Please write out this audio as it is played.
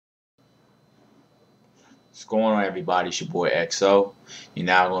What's going on, everybody? It's your boy XO. You're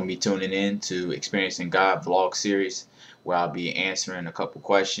now going to be tuning in to Experiencing God vlog series, where I'll be answering a couple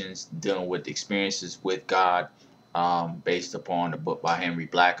questions dealing with experiences with God, based upon the book by Henry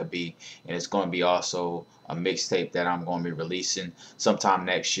Blackaby. And it's going to be also a mixtape that I'm going to be releasing sometime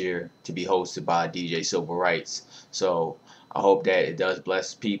next year to be hosted by DJ Civil Rights. So I hope that it does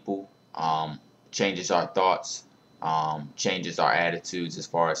bless people, changes our thoughts, changes our attitudes as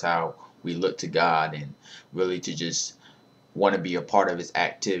far as how we look to God, and really to just want to be a part of his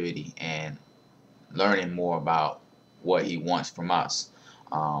activity and learning more about what he wants from us.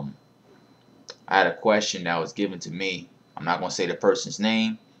 Um, I had a question that was given to me. I'm not going to say the person's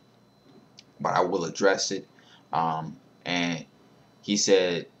name, but I will address it. And he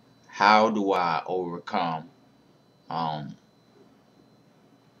said, how do I overcome um,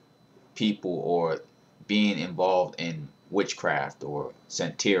 people or being involved in witchcraft or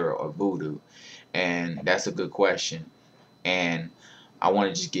Santeria or voodoo? And that's a good question. And I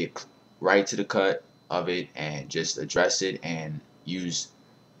want to just get right to the cut of it and just address it and use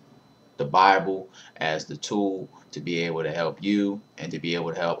the Bible as the tool to be able to help you and to be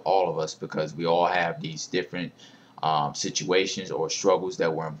able to help all of us, because we all have these different situations or struggles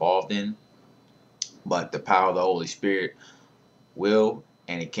that we're involved in. But the power of the Holy Spirit will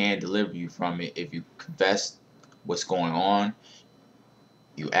and it can deliver you from it if you confess what's going on,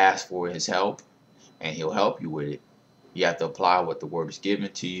 you ask for his help, and he'll help you with it. You have to apply what the word is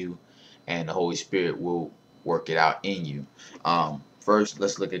given to you, and the Holy Spirit will work it out in you. First,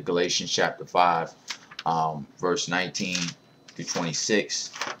 let's look at Galatians chapter 5, verse 19 through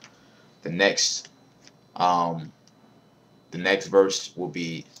 26. The next, um, the next verse will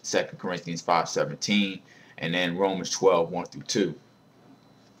be 2 Corinthians 5:17, and then Romans 12:1 through 2.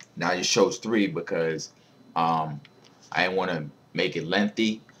 Now, I just chose 3 because I didn't want to make it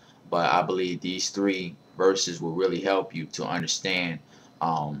lengthy, but I believe these 3 verses will really help you to understand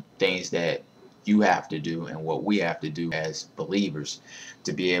things that you have to do and what we have to do as believers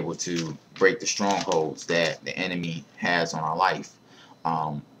to be able to break the strongholds that the enemy has on our life.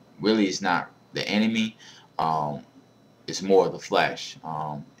 Um, Really, it's not the enemy. Um, it's more of the flesh.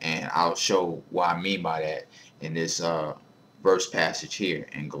 And I'll show what I mean by that in this verse passage here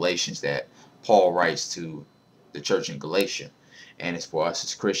in Galatians that Paul writes to the church in Galatia, and it's for us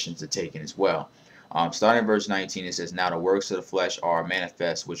as Christians to take in as well. Starting in verse 19, it says, now the works of the flesh are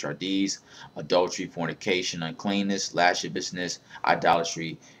manifest, which are these: adultery, fornication, uncleanness, lasciviousness,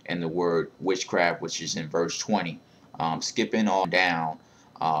 idolatry, and the word witchcraft, which is in verse 20. Skipping all down,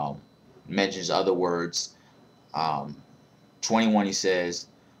 um, mentions other words. Um, 21, he says,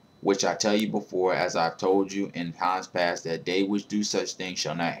 which I tell you before, as I've told you in times past, that they which do such things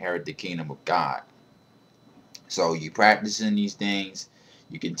shall not inherit the kingdom of God. So you practicing these things,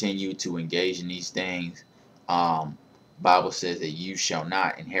 you continue to engage in these things. Bible says that you shall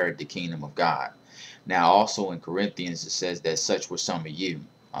not inherit the kingdom of God. Now, also in Corinthians, it says that such were some of you.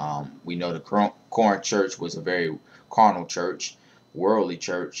 We know the Corinth church was a very carnal church, worldly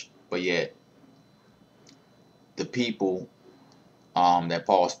church, but yet the people that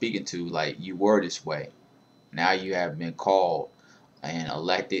Paul is speaking to, like, you were this way. Now you have been called and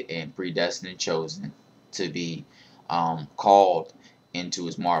elected and predestined and chosen to be called into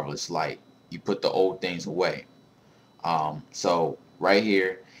his marvelous light. You put the old things away. So right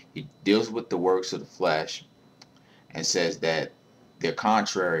here, he deals with the works of the flesh and says that they're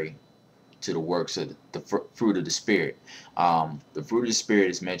contrary to the works of the fruit of the Spirit. The fruit of the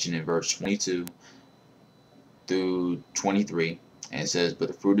Spirit is mentioned in verse 22 through 23, and it says, but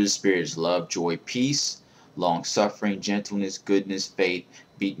the fruit of the Spirit is love, joy, peace, long-suffering, gentleness, goodness, faith,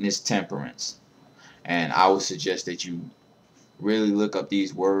 meekness, temperance. And I would suggest that you really look up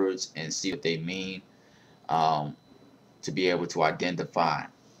these words and see what they mean, to be able to identify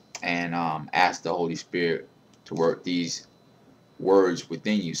and ask the Holy Spirit to work these words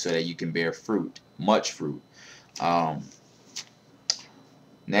within you so that you can bear fruit, much fruit.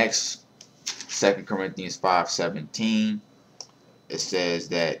 Next, 2 Corinthians 5:17. It says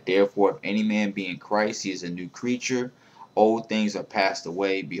that, therefore, if any man be in Christ, he is a new creature. Old things are passed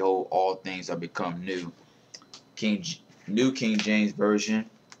away. Behold, all things are become new. New King James Version.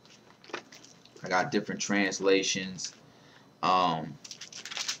 I got different translations. But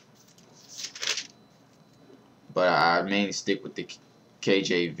I mainly stick with the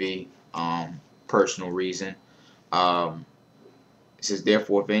KJV. Personal reason. It says,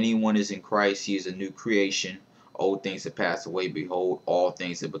 therefore, if anyone is in Christ, he is a new creation. Old things have passed away. Behold, all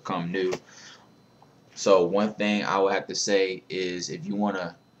things have become new. So one thing I would have to say is, if you want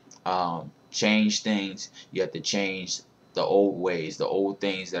to change things, you have to change the old ways, the old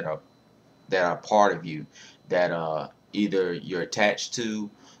things that are that are part of you, that either you're attached to,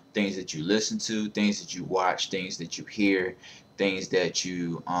 things that you listen to, things that you watch, things that you hear, things that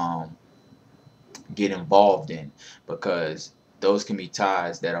you get involved in, because those can be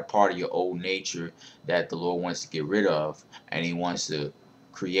ties that are part of your old nature that the Lord wants to get rid of, and He wants to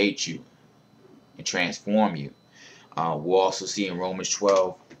create you and transform you. We'll also see in Romans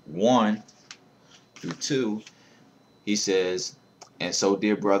 12:1-2, he says, and so,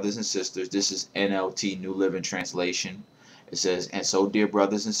 dear brothers and sisters, this is NLT, New Living Translation. It says, and so, dear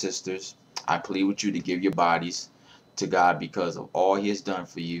brothers and sisters, I plead with you to give your bodies to God because of all He has done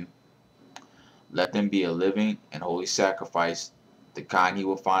for you. Let them be a living and holy sacrifice, the kind He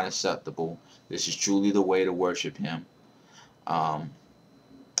will find acceptable. This is truly the way to worship Him. Um,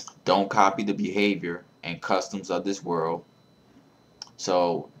 don't copy the behavior and customs of this world.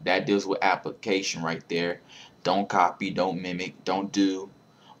 So that deals with application right there. Don't copy, don't mimic, don't do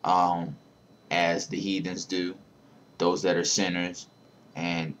as the heathens do, those that are sinners,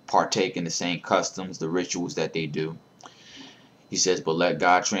 and partake in the same customs, the rituals that they do. He says, but let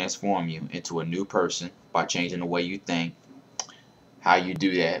God transform you into a new person by changing the way you think. How you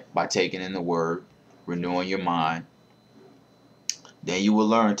do that? By taking in the Word, renewing your mind. Then you will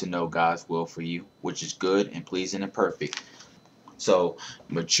learn to know God's will for you, which is good and pleasing and perfect. So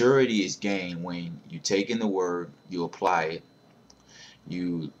maturity is gained when you take in the Word, you apply it,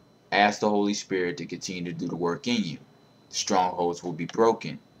 you ask the Holy Spirit to continue to do the work in you. Strongholds will be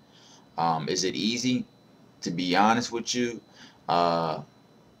broken. Is it easy? To be honest with you, I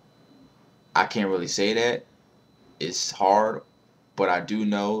can't really say that. It's hard, but I do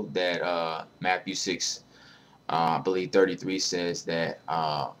know that Matthew 6, I believe 33 says that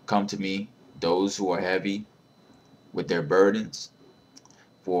come to me, those who are heavy with their burdens,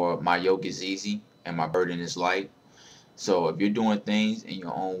 for my yoke is easy and my burden is light. So if you're doing things in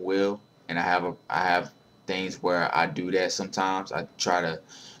your own will, and I have things where I do that sometimes. I try to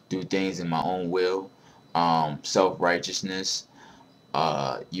do things in my own will. Self-righteousness,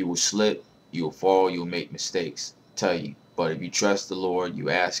 you will slip, you will fall, you'll make mistakes. I tell you. But if you trust the Lord, you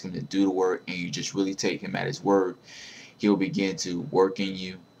ask Him to do the work, and you just really take Him at His word, He'll begin to work in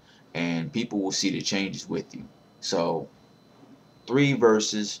you, and people will see the changes with you. So 3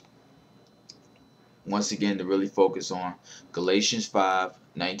 verses, once again, to really focus on: Galatians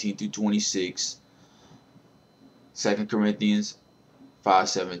 5:19-26, 2 Corinthians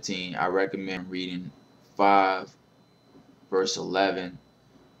 5:17. I recommend reading 5 verse 11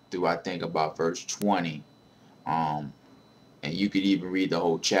 through, I think, about verse 20. And you could even read the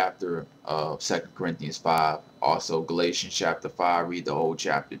whole chapter of 2 Corinthians 5. Also Galatians chapter 5, read the whole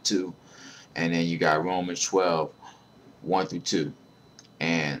chapter 2. And then you got Romans 12:1-2.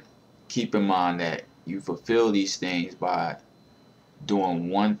 And keep in mind that you fulfill these things by doing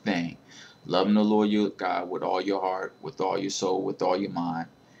one thing: loving the Lord your God with all your heart, with all your soul, with all your mind,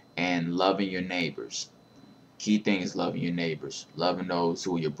 and loving your neighbors. Key thing is loving your neighbors, loving those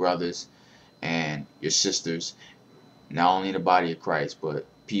who are your brothers and your sisters, not only in the body of Christ, but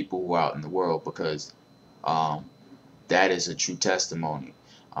people who are out in the world, because that is a true testimony.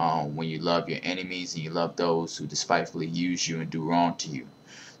 When you love your enemies and you love those who despitefully use you and do wrong to you.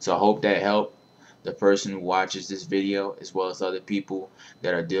 So I hope that helped the person who watches this video, as well as other people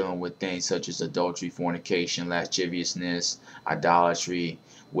that are dealing with things such as adultery, fornication, lasciviousness, idolatry,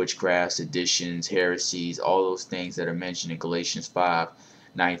 witchcraft, seditions, heresies, all those things that are mentioned in Galatians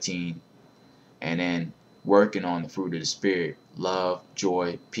 5:19, and then working on the fruit of the Spirit: love,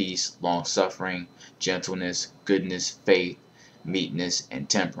 joy, peace, long-suffering, gentleness, goodness, faith, meekness, and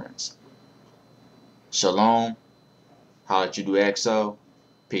temperance. Shalom. Holla at you, do XO.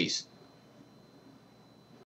 Peace.